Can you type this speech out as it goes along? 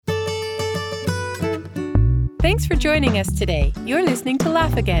Thanks for joining us today. You're listening to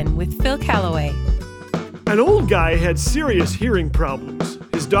Laugh Again with Phil Callaway. An old guy had serious hearing problems.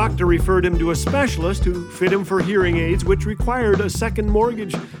 His doctor referred him to a specialist who fit him for hearing aids, which required a second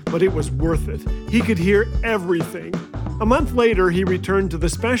mortgage, but it was worth it. He could hear everything. A month later, he returned to the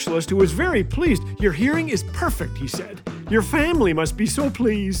specialist, who was very pleased. "Your hearing is perfect," he said. "Your family must be so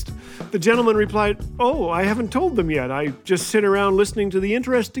pleased." The gentleman replied, "Oh, I haven't told them yet. I just sit around listening to the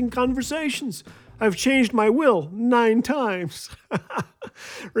interesting conversations. I've changed my will 9 times.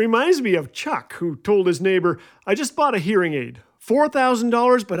 Reminds me of Chuck, who told his neighbor, "I just bought a hearing aid.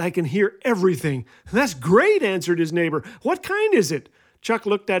 $4,000, but I can hear everything." "That's great," answered his neighbor. "What kind is it?" Chuck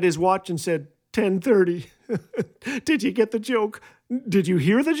looked at his watch and said, 10:30. Did you get the joke? Did you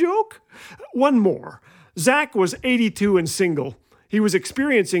hear the joke? One more. Zach was 82 and single. He was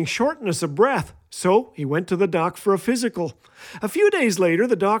experiencing shortness of breath, so he went to the doc for a physical. A few days later,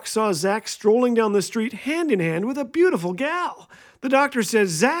 the doc saw Zach strolling down the street hand in hand with a beautiful gal. The doctor said,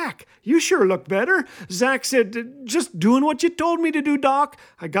 "Zach, you sure look better." Zach said, "Just doing what you told me to do, doc.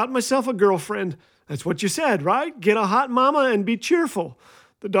 I got myself a girlfriend." "That's what you said, right? Get a hot mama and be cheerful."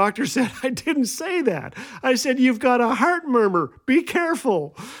 The doctor said, "I didn't say that. I said you've got a heart murmur. Be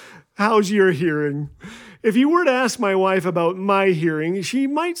careful." How's your hearing? If you were to ask my wife about my hearing, she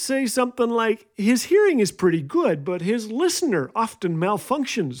might say something like, "His hearing is pretty good, but his listener often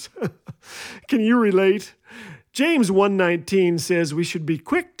malfunctions." Can you relate? James 1:19 says we should be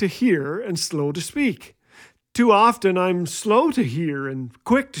quick to hear and slow to speak. Too often I'm slow to hear and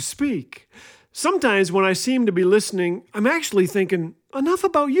quick to speak. Sometimes when I seem to be listening, I'm actually thinking, "Enough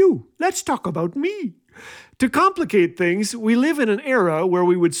about you. Let's talk about me." To complicate things, we live in an era where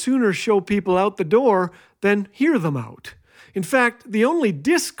we would sooner show people out the door than hear them out. In fact, the only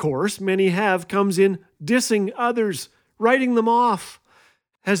discourse many have comes in dissing others, writing them off.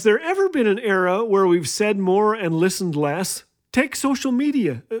 Has there ever been an era where we've said more and listened less? Take social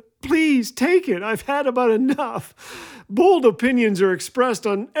media. Please take it. I've had about enough. Bold opinions are expressed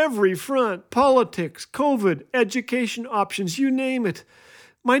on every front. Politics, COVID, education options, you name it.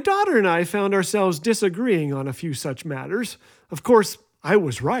 My daughter and I found ourselves disagreeing on a few such matters. Of course, I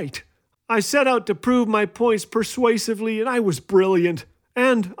was right. I set out to prove my points persuasively, and I was brilliant.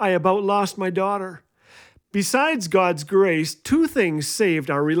 And I about lost my daughter. Besides God's grace, 2 things saved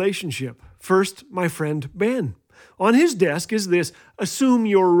our relationship. First, my friend Ben. On his desk is this: "Assume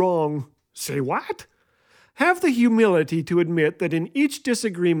you're wrong." Say what? Have the humility to admit that in each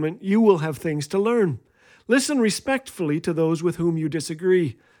disagreement you will have things to learn. Listen respectfully to those with whom you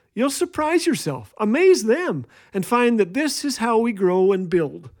disagree. You'll surprise yourself, amaze them, and find that this is how we grow and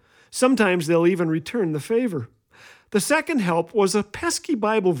build. Sometimes they'll even return the favor. The second help was a pesky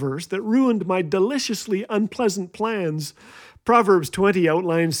Bible verse that ruined my deliciously unpleasant plans. Proverbs 20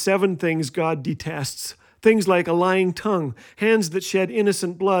 outlines 7 things God detests. Things like a lying tongue, hands that shed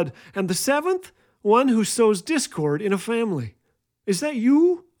innocent blood, and the 7th, one who sows discord in a family. Is that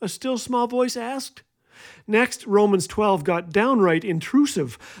you? A still small voice asked. Next, Romans 12 got downright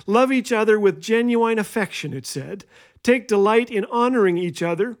intrusive. Love each other with genuine affection, it said. Take delight in honoring each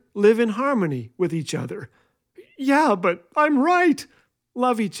other. Live in harmony with each other. Yeah, but I'm right.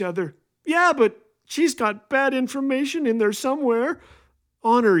 Love each other. Yeah, but she's got bad information in there somewhere.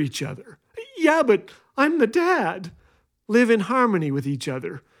 Honor each other. Yeah, but I'm the dad. Live in harmony with each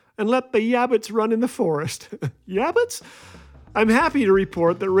other. And let the yabbits run in the forest. Yabbits? I'm happy to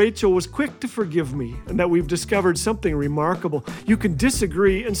report that Rachel was quick to forgive me and that we've discovered something remarkable. You can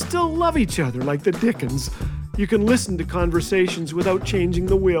disagree and still love each other like the Dickens. You can listen to conversations without changing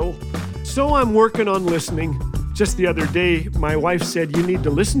the will. So I'm working on listening. Just the other day, my wife said, "You need to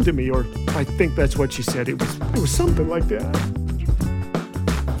listen to me," or I think that's what she said. It was something like that.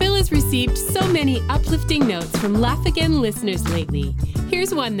 Phil has received so many uplifting notes from Laugh Again listeners lately.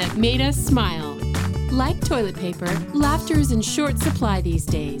 Here's one that made us smile. Like toilet paper, laughter is in short supply these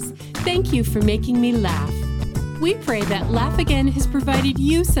days. Thank you for making me laugh. We pray that Laugh Again has provided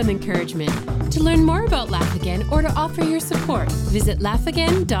you some encouragement. To learn more about Laugh Again or to offer your support, visit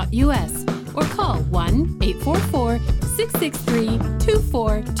laughagain.us or call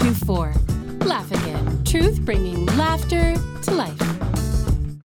 1-844-663-2424. Laugh Again, truth bringing laughter to life.